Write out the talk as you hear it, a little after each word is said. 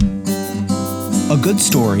A good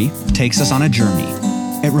story takes us on a journey.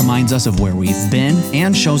 It reminds us of where we've been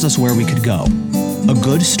and shows us where we could go. A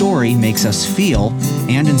good story makes us feel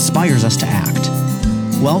and inspires us to act.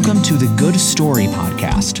 Welcome to the Good Story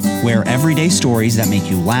Podcast, where everyday stories that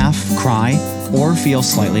make you laugh, cry, or feel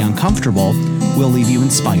slightly uncomfortable will leave you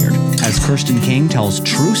inspired, as Kirsten King tells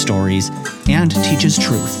true stories and teaches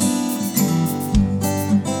truth.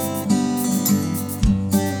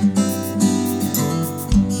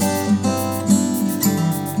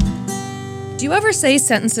 Do you ever say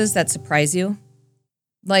sentences that surprise you?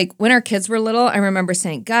 Like when our kids were little, I remember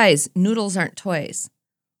saying, guys, noodles aren't toys.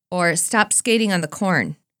 Or stop skating on the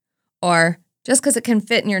corn. Or just because it can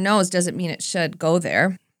fit in your nose doesn't mean it should go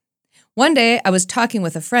there. One day I was talking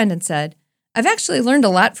with a friend and said, I've actually learned a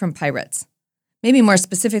lot from pirates. Maybe more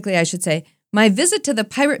specifically, I should say, my visit to the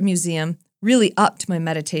Pirate Museum really upped my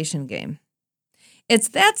meditation game. It's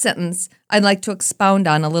that sentence I'd like to expound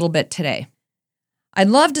on a little bit today. I'd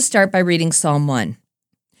love to start by reading Psalm 1.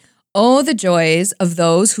 Oh, the joys of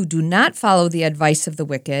those who do not follow the advice of the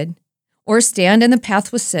wicked, or stand in the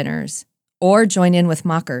path with sinners, or join in with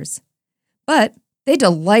mockers. But they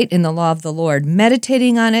delight in the law of the Lord,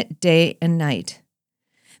 meditating on it day and night.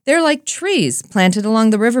 They're like trees planted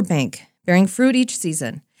along the riverbank, bearing fruit each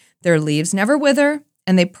season. Their leaves never wither,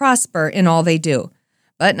 and they prosper in all they do.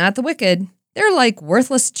 But not the wicked. They're like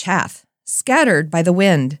worthless chaff, scattered by the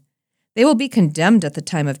wind. They will be condemned at the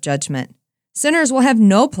time of judgment. Sinners will have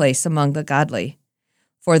no place among the godly.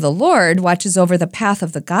 For the Lord watches over the path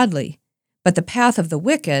of the godly, but the path of the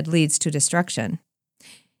wicked leads to destruction.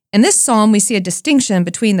 In this psalm, we see a distinction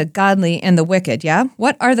between the godly and the wicked, yeah?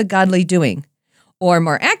 What are the godly doing? Or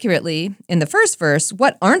more accurately, in the first verse,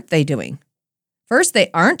 what aren't they doing? First,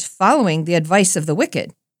 they aren't following the advice of the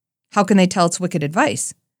wicked. How can they tell it's wicked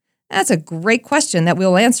advice? That's a great question that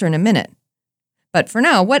we'll answer in a minute. But for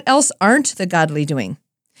now, what else aren't the godly doing?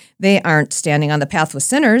 They aren't standing on the path with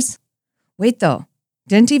sinners. Wait, though,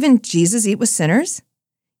 didn't even Jesus eat with sinners?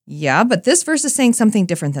 Yeah, but this verse is saying something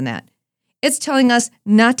different than that. It's telling us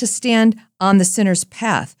not to stand on the sinner's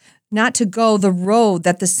path, not to go the road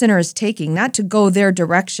that the sinner is taking, not to go their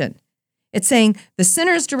direction. It's saying the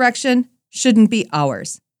sinner's direction shouldn't be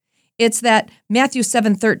ours. It's that Matthew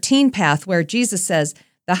 7:13 path where Jesus says,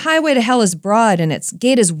 the highway to hell is broad and its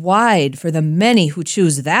gate is wide for the many who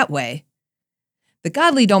choose that way. The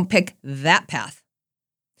godly don't pick that path.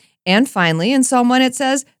 And finally, in Psalm 1, it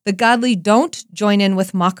says, the godly don't join in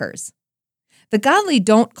with mockers. The godly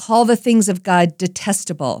don't call the things of God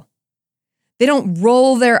detestable. They don't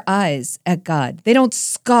roll their eyes at God. They don't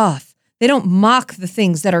scoff. They don't mock the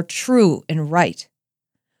things that are true and right.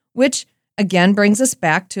 Which, again, brings us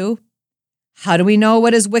back to, how do we know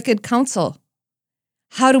what is wicked counsel?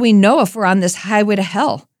 How do we know if we're on this highway to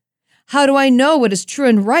hell? How do I know what is true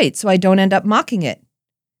and right so I don't end up mocking it?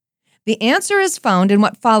 The answer is found in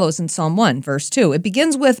what follows in Psalm 1, verse 2. It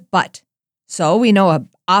begins with but. So we know a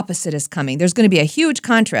opposite is coming. There's going to be a huge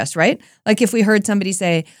contrast, right? Like if we heard somebody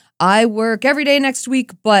say, I work every day next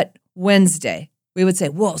week but Wednesday. We would say,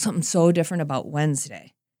 whoa, something so different about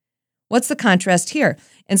Wednesday. What's the contrast here?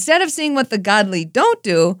 Instead of seeing what the godly don't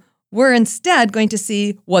do, we're instead going to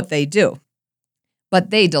see what they do. But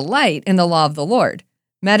they delight in the law of the Lord,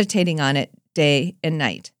 meditating on it day and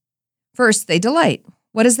night. First, they delight.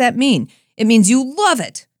 What does that mean? It means you love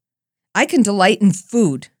it. I can delight in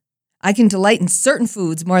food. I can delight in certain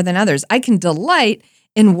foods more than others. I can delight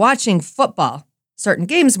in watching football, certain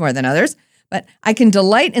games more than others, but I can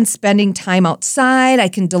delight in spending time outside. I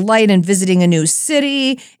can delight in visiting a new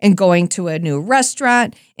city and going to a new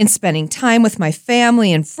restaurant, in spending time with my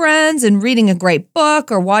family and friends and reading a great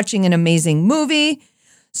book or watching an amazing movie.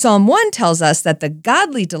 Psalm 1 tells us that the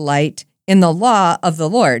godly delight in the law of the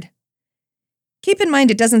Lord. Keep in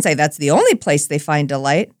mind, it doesn't say that's the only place they find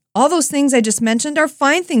delight. All those things I just mentioned are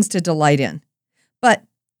fine things to delight in. But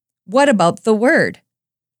what about the word?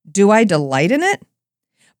 Do I delight in it?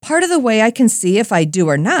 Part of the way I can see if I do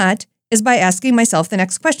or not is by asking myself the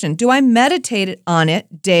next question. Do I meditate on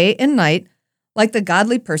it day and night like the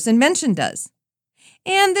godly person mentioned does?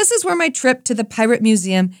 And this is where my trip to the Pirate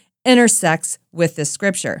Museum intersects with this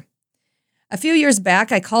scripture. A few years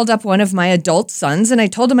back, I called up one of my adult sons and I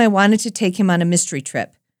told him I wanted to take him on a mystery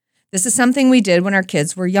trip. This is something we did when our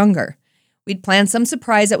kids were younger. We'd plan some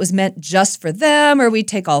surprise that was meant just for them, or we'd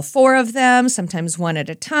take all four of them, sometimes one at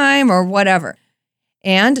a time, or whatever.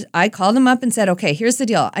 And I called him up and said, okay, here's the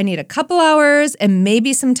deal. I need a couple hours and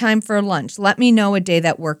maybe some time for lunch. Let me know a day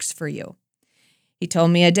that works for you. He told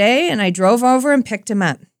me a day, and I drove over and picked him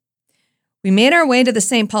up. We made our way to the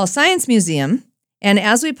St. Paul Science Museum, and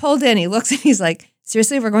as we pulled in, he looks and he's like,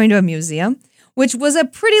 seriously, we're going to a museum? Which was a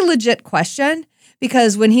pretty legit question,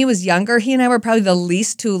 because when he was younger, he and I were probably the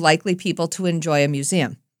least two likely people to enjoy a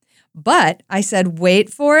museum. But I said, wait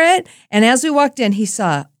for it. And as we walked in, he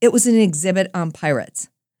saw it was an exhibit on pirates.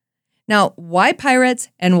 Now, why pirates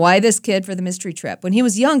and why this kid for the mystery trip? When he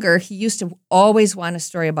was younger, he used to always want a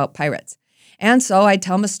story about pirates. And so I'd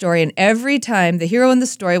tell him a story, and every time the hero in the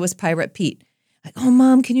story was Pirate Pete. Like, oh,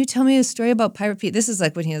 Mom, can you tell me a story about Pirate Pete? This is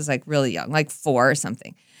like when he was like really young, like 4 or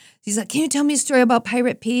something. He's like, can you tell me a story about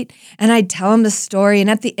Pirate Pete? And I'd tell him the story, and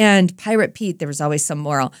at the end, Pirate Pete, there was always some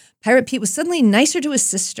moral. Pirate Pete was suddenly nicer to his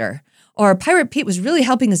sister. Or Pirate Pete was really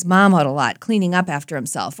helping his mom out a lot, cleaning up after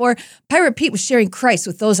himself. Or Pirate Pete was sharing Christ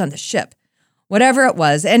with those on the ship. Whatever it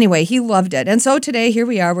was. Anyway, he loved it. And so today, here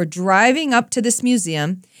we are. We're driving up to this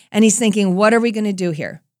museum, and he's thinking, what are we going to do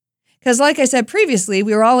here? Because like I said previously,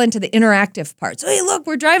 we were all into the interactive parts. Hey, look,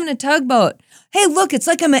 we're driving a tugboat. Hey, look, it's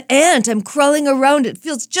like I'm an ant. I'm crawling around. It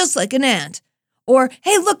feels just like an ant. Or,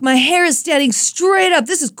 hey, look, my hair is standing straight up.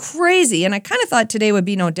 This is crazy. And I kind of thought today would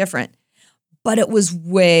be no different. But it was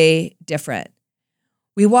way different.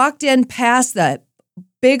 We walked in past the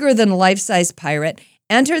bigger than life-size pirate,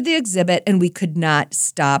 entered the exhibit, and we could not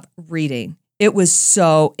stop reading. It was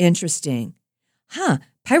so interesting.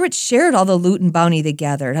 Pirates shared all the loot and bounty they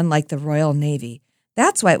gathered, unlike the Royal Navy.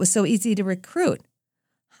 That's why it was so easy to recruit.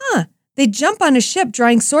 They'd jump on a ship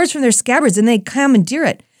drawing swords from their scabbards and they'd commandeer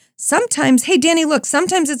it. Sometimes, hey, Danny, look,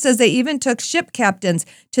 sometimes it says they even took ship captains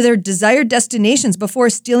to their desired destinations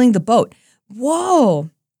before stealing the boat. Whoa.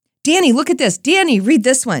 Danny, look at this. Danny, read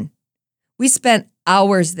this one. We spent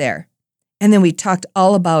hours there, and then we talked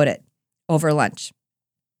all about it over lunch.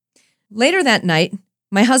 Later that night,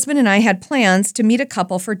 my husband and I had plans to meet a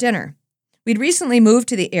couple for dinner. We'd recently moved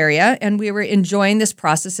to the area, and we were enjoying this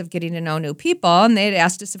process of getting to know new people, and they had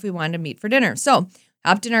asked us if we wanted to meet for dinner. So,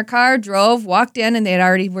 hopped in our car, drove, walked in, and they had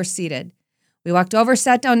already were seated. We walked over,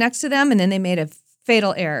 sat down next to them, and then they made a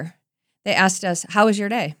fatal error. They asked us, how was your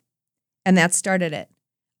day? And that started it.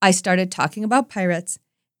 I started talking about pirates,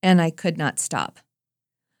 and I could not stop.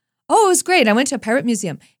 Oh, it was great. I went to a pirate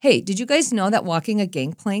museum. Hey, did you guys know that walking a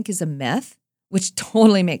gangplank is a myth? Which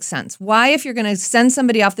totally makes sense. Why, if you're going to send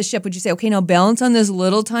somebody off the ship, would you say, okay, now balance on this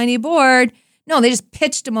little tiny board? No, they just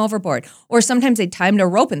pitched them overboard. Or sometimes they tied them to a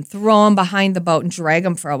rope and throw them behind the boat and drag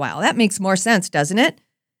them for a while. That makes more sense, doesn't it?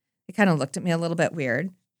 They kind of looked at me a little bit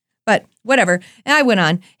weird. But whatever. And I went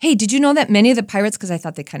on, hey, did you know that many of the pirates, because I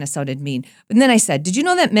thought they kind of sounded mean. But then I said, did you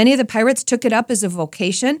know that many of the pirates took it up as a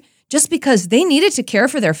vocation just because they needed to care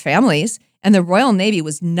for their families and the Royal Navy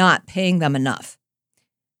was not paying them enough?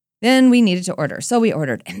 Then we needed to order. So we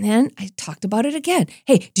ordered. And then I talked about it again.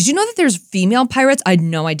 Hey, did you know that there's female pirates? I had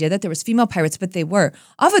no idea that there was female pirates, but they were.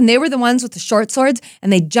 Often they were the ones with the short swords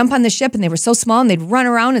and they'd jump on the ship and they were so small and they'd run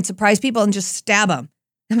around and surprise people and just stab them.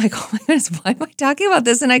 I'm like, oh my goodness, why am I talking about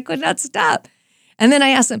this? And I could not stop. And then I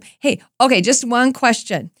asked them, hey, okay, just one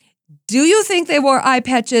question. Do you think they wore eye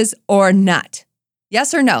patches or not?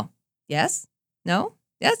 Yes or no? Yes? No?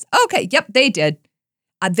 Yes? Okay, yep, they did.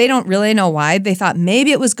 They don't really know why. They thought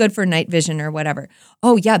maybe it was good for night vision or whatever.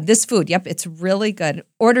 Oh, yeah, this food. Yep, it's really good.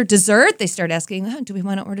 Order dessert. They start asking, do we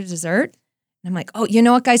want to order dessert? And I'm like, oh, you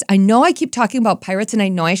know what, guys? I know I keep talking about pirates and I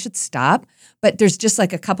know I should stop, but there's just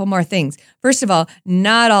like a couple more things. First of all,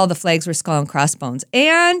 not all the flags were skull and crossbones.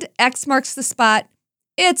 And X marks the spot.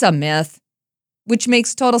 It's a myth, which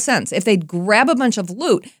makes total sense. If they'd grab a bunch of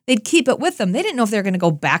loot, they'd keep it with them. They didn't know if they were going to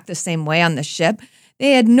go back the same way on the ship.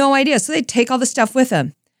 They had no idea. So they'd take all the stuff with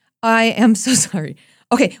them. I am so sorry.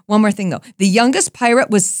 Okay, one more thing though. The youngest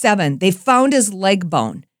pirate was 7. They found his leg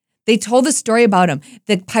bone. They told the story about him.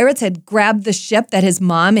 The pirates had grabbed the ship that his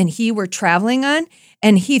mom and he were traveling on,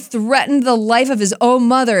 and he threatened the life of his own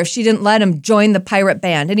mother if she didn't let him join the pirate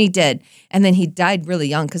band, and he did. And then he died really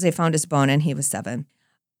young because they found his bone and he was 7.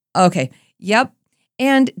 Okay, yep.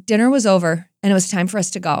 And dinner was over and it was time for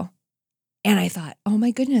us to go. And I thought, oh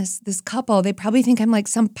my goodness, this couple, they probably think I'm like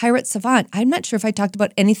some pirate savant. I'm not sure if I talked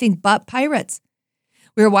about anything but pirates.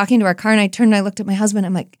 We were walking to our car and I turned and I looked at my husband.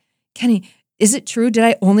 I'm like, Kenny, is it true? Did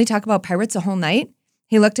I only talk about pirates the whole night?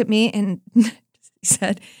 He looked at me and he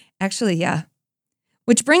said, actually, yeah.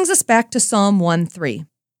 Which brings us back to Psalm 1:3.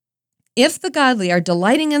 If the godly are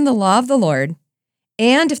delighting in the law of the Lord,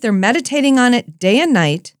 and if they're meditating on it day and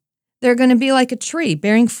night, they're going to be like a tree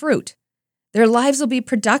bearing fruit. Their lives will be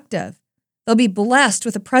productive. They'll be blessed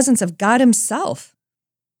with the presence of God himself.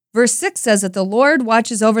 Verse 6 says that the Lord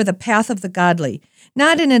watches over the path of the godly,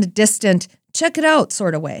 not in a distant, check it out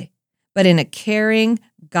sort of way, but in a caring,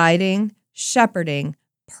 guiding, shepherding,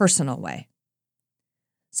 personal way.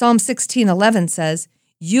 Psalm 16:11 says,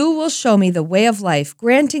 you will show me the way of life,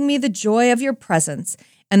 granting me the joy of your presence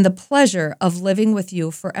and the pleasure of living with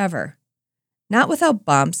you forever. not without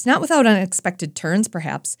bumps, not without unexpected turns,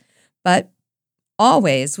 perhaps, but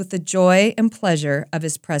always with the joy and pleasure of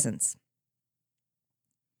his presence.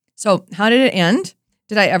 So, how did it end?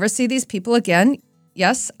 Did I ever see these people again?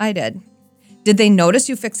 Yes, I did. Did they notice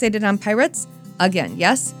you fixated on pirates? Again,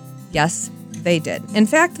 yes, they did. In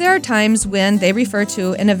fact, there are times when they refer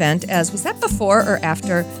to an event as, was that before or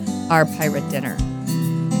after our pirate dinner?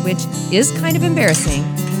 Which is kind of embarrassing,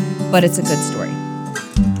 but it's a good story.